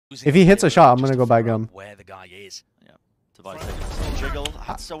If he hits a shot, I'm gonna go buy gum. Where the guy is. Yeah. Device jiggle.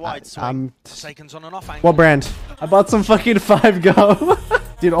 That's a wide swing. Seconds on an off angle. What brand? I bought some fucking 5 gum.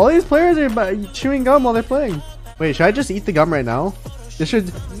 Dude, all these players are chewing gum while they're playing. Wait, should I just eat the gum right now? This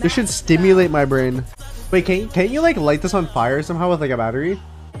should stimulate my brain. Wait, can't you like light this on fire somehow with like a battery?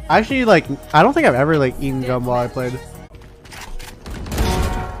 Actually, like, I don't think I've ever like eaten gum while I played.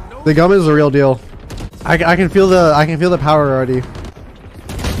 The gum is the real deal. I can feel the power already.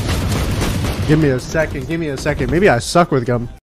 Give me a second. Maybe I suck with gum.